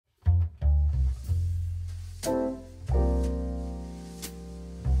Hey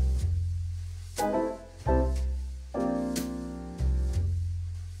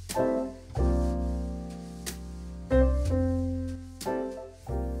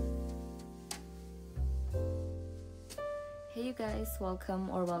you guys,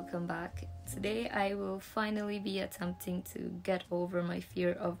 welcome back. Today I will finally be attempting to get over my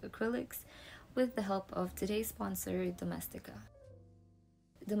fear of acrylics with the help of today's sponsor, Domestika.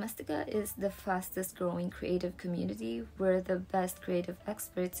 Domestika is the fastest growing creative community where the best creative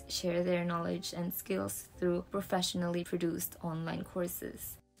experts share their knowledge and skills through professionally produced online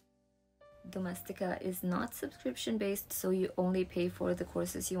courses. Domestika is not subscription based, so you only pay for the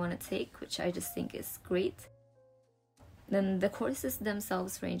courses you want to take, which I just think is great. Then the courses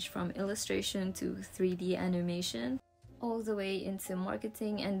themselves range from illustration to 3D animation, all the way into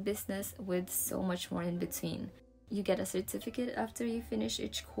marketing and business with so much more in between. You get a certificate after you finish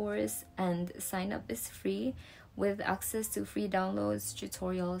each course, and sign up is free with access to free downloads,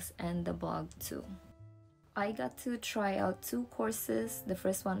 tutorials, and the blog too. I got to try out 2 courses. The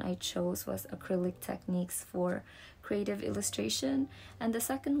first one I chose was Acrylic Techniques for Creative Illustration, and the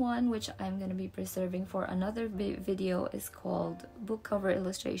second one, which I'm going to be preserving for another video, is called Book Cover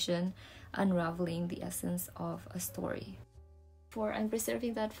Illustration, Unraveling the Essence of a Story. I'm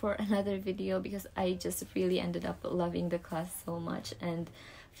preserving that for another video because I just really ended up loving the class so much and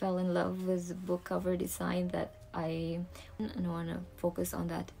fell in love with book cover design that I want to focus on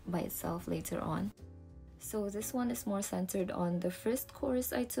that by itself later on. So this one is more centered on the first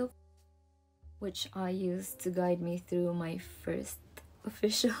course I took, which I used to guide me through my first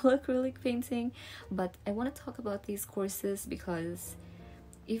official acrylic painting. But I want to talk about these courses because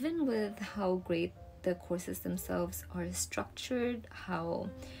even with how great the courses themselves are structured, how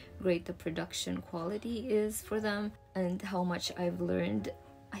great the production quality is for them, and how much I've learned,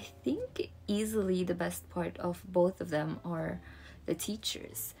 I think easily the best part of both of them are the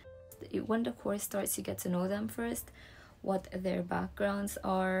teachers. When the course starts, you get to know them first, what their backgrounds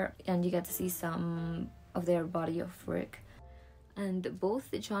are, and you get to see some of their body of work. And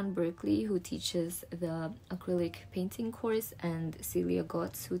both John Berkeley, who teaches the acrylic painting course, and Celia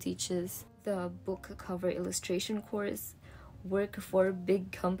Gotts, who teaches the book cover illustration course, work for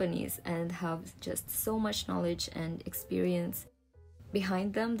big companies and have just so much knowledge and experience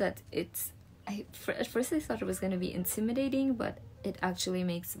behind them that at first I thought it was going to be intimidating, but it actually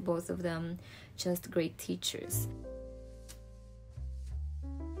makes both of them just great teachers.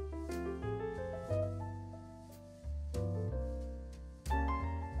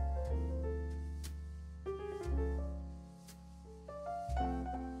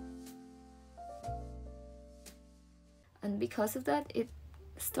 And because of that, it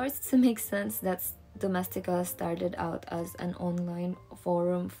starts to make sense that Domestika started out as an online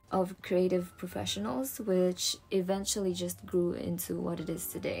forum of creative professionals, which eventually just grew into what it is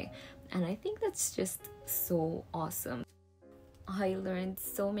today. And I think that's just so awesome. I learned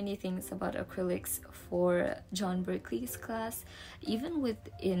so many things about acrylics for John Berkeley's class, even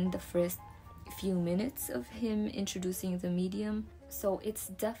within the first few minutes of him introducing the medium. So it's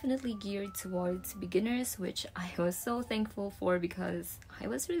definitely geared towards beginners, which I was so thankful for because I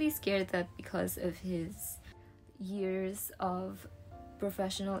was really scared that because of his years of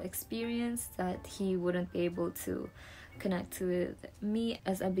professional experience that he wouldn't be able to connect with me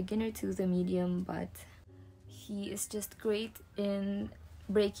as a beginner to the medium. But he is just great in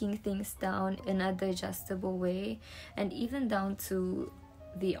breaking things down in a digestible way, and even down to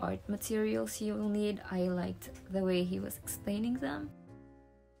the art materials you will need. I liked the way he was explaining them.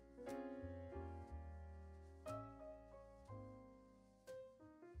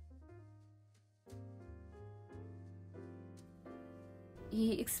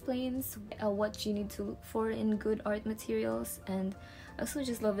 He explains what you need to look for in good art materials, and I also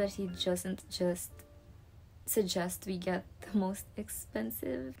just love that he doesn't just suggest we get the most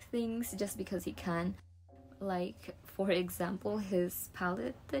expensive things just because he can. Like, for example, his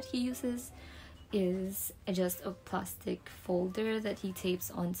palette that he uses is just a plastic folder that he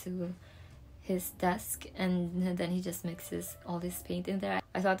tapes onto his desk, and then he just mixes all this paint in there.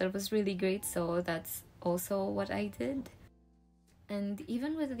 I thought that was really great, so that's also what I did. And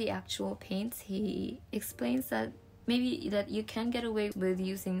even with the actual paints, he explains that maybe that you can get away with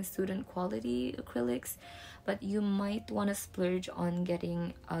using student quality acrylics, but you might want to splurge on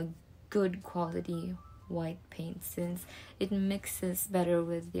getting a good quality white paint since it mixes better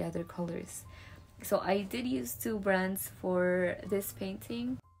with the other colors. So I did use 2 brands for this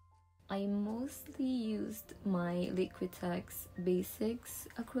painting. I mostly used my Liquitex Basics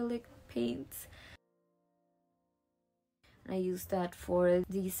acrylic paints. I used that for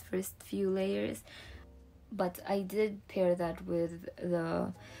these first few layers. but I did pair that with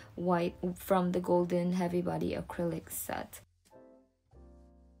the white from the Golden Heavy Body acrylic set.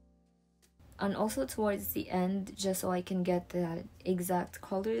 And also towards the end, just so I can get the exact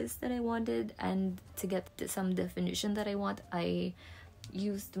colors that I wanted and to get some definition that I want, I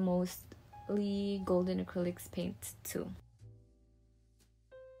used mostly golden acrylics paint too.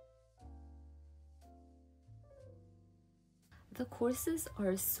 The courses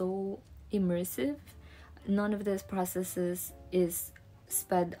are so immersive. None of these processes is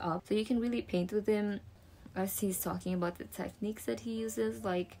sped up, so you can really paint with him as he's talking about the techniques that he uses,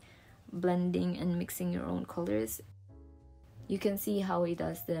 like blending and mixing your own colors. You can see how he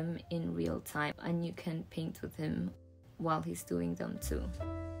does them in real time, and you can paint with him while he's doing them too.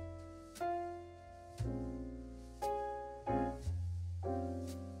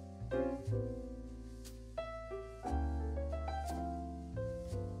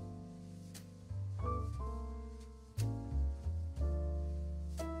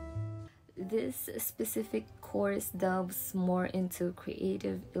 This specific course delves more into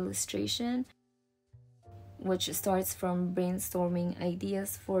creative illustration, which starts from brainstorming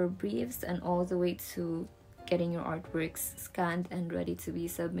ideas for briefs and all the way to getting your artworks scanned and ready to be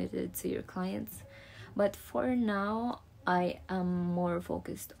submitted to your clients. But for now, I am more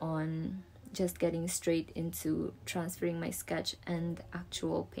focused on just getting straight into transferring my sketch and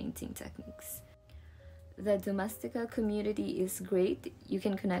actual painting techniques. The Domestika community is great. You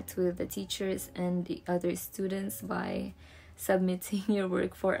can connect with the teachers and the other students by submitting your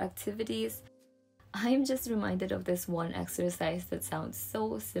work for activities. I'm just reminded of this one exercise that sounds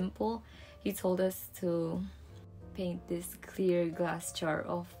so simple. He told us to paint this clear glass jar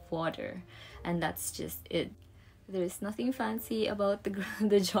of water, and that's just it. There's nothing fancy about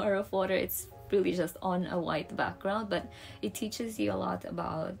the jar of water. It's really just on a white background, but it teaches you a lot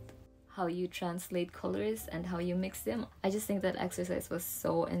about how you translate colors and how you mix them. I just think that exercise was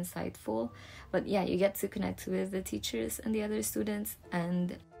so insightful. But yeah, you get to connect with the teachers and the other students,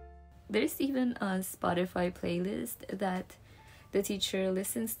 and there's even a Spotify playlist that the teacher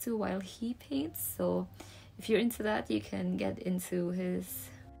listens to while he paints. So if you're into that, you can get into his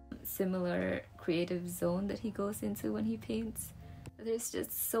similar creative zone that he goes into when he paints. There's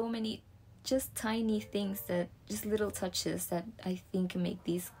just so many just tiny things, that just little touches that I think make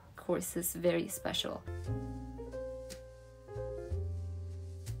these courses very special.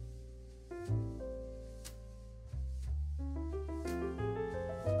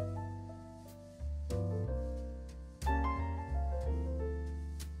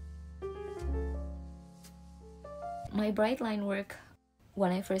 My bright line work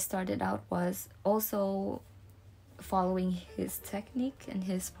when I first started out was also following his technique and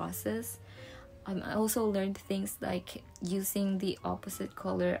his process. I also learned things like using the opposite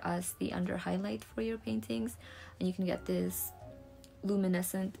color as the under highlight for your paintings, and you can get this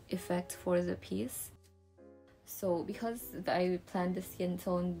luminescent effect for the piece. So because I planned the skin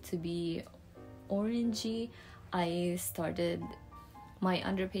tone to be orangey, I started my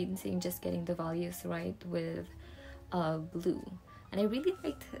underpainting just getting the values right with blue, and I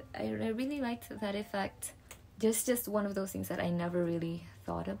really liked that effect. Just one of those things that I never really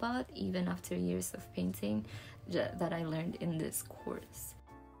thought about, even after years of painting, that I learned in this course.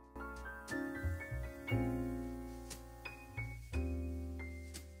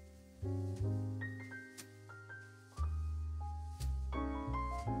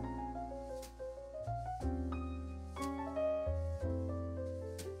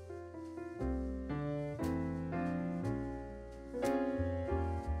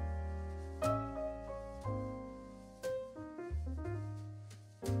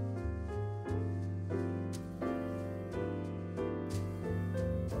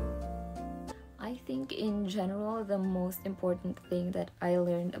 I think in general, the most important thing that I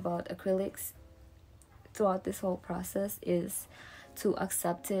learned about acrylics throughout this whole process is to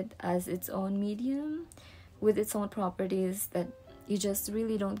accept it as its own medium with its own properties that you just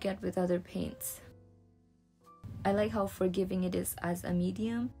really don't get with other paints. I like how forgiving it is as a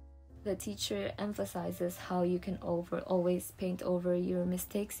medium. The teacher emphasizes how you can always paint over your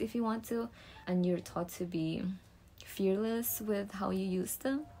mistakes if you want to, and you're taught to be fearless with how you use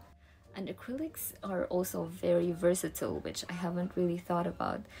them. And acrylics are also very versatile, which I haven't really thought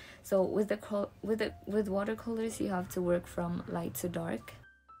about. So with watercolors, you have to work from light to dark,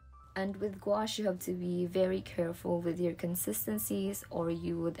 and with gouache you have to be very careful with your consistencies, or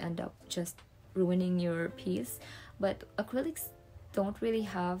you would end up just ruining your piece. But acrylics don't really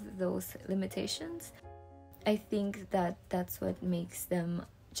have those limitations. I think that that's what makes them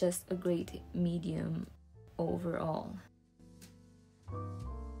just a great medium overall.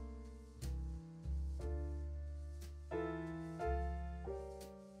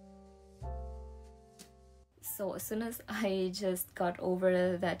 So as soon as I just got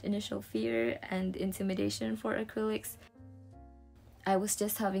over that initial fear and intimidation for acrylics, I was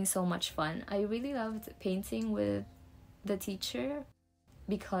just having so much fun. I really loved painting with the teacher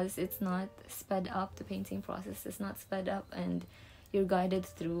because it's not sped up. The painting process is not sped up and you're guided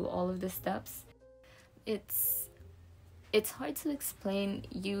through all of the steps. It's hard to explain.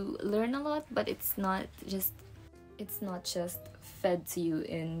 You learn a lot, but it's not just fed to you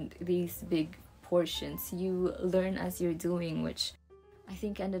in these big portions. You learn as you're doing, which I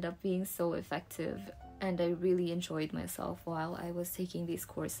think ended up being so effective, and I really enjoyed myself while I was taking these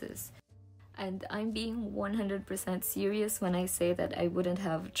courses. And I'm being 100% serious when I say that I wouldn't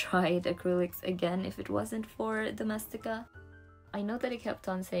have tried acrylics again if it wasn't for Domestika. I know that I kept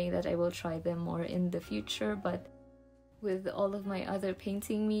on saying that I will try them more in the future, but with all of my other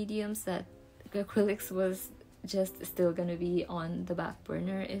painting mediums, that acrylics was just still gonna be on the back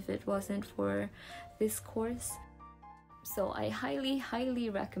burner if it wasn't for this course. So I highly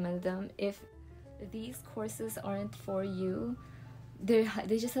recommend them. If these courses aren't for you, they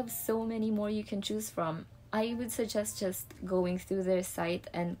just have so many more you can choose from. I would suggest just going through their site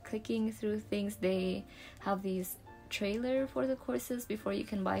and clicking through things. They have these trailer for the courses before you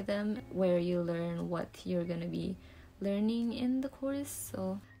can buy them, where you learn what you're gonna be learning in the course.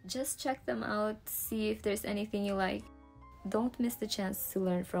 So just check them out, see if there's anything you like. Don't miss the chance to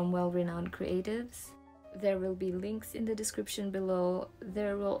learn from well-renowned creatives. There will be links in the description below.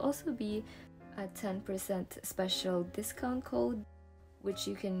 There will also be a 10% special discount code, which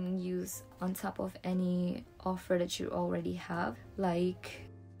you can use on top of any offer that you already have, like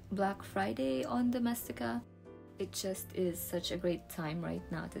Black Friday on Domestika. It just is such a great time right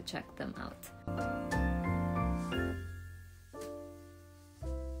now to check them out.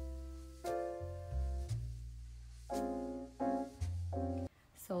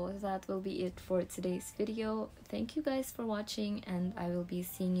 So that will be it for today's video. Thank you guys for watching, and I will be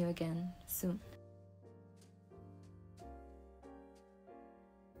seeing you again soon.